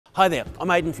Hi there, I'm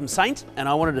Aidan from Saint, and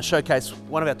I wanted to showcase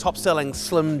one of our top selling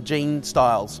slim jean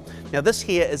styles. Now this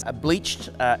here is a bleached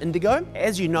indigo.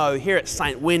 As you know, here at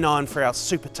Saint we're known for our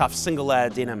super tough single layer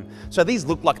denim. So these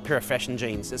look like a pair of fashion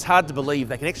jeans. It's hard to believe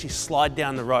they can actually slide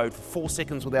down the road for 4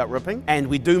 seconds without ripping. And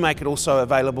we do make it also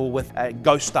available with a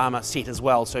ghost armour set as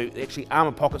well. So actually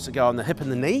armour pockets that go on the hip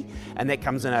and the knee, and that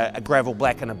comes in a gravel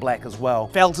black and a black as well.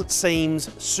 Felted seams,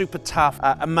 super tough.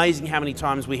 Amazing how many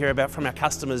times we hear about from our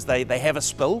customers they have a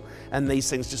spill and these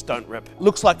things just don't rip.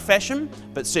 Looks like fashion,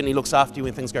 but certainly looks after you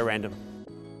when things go random.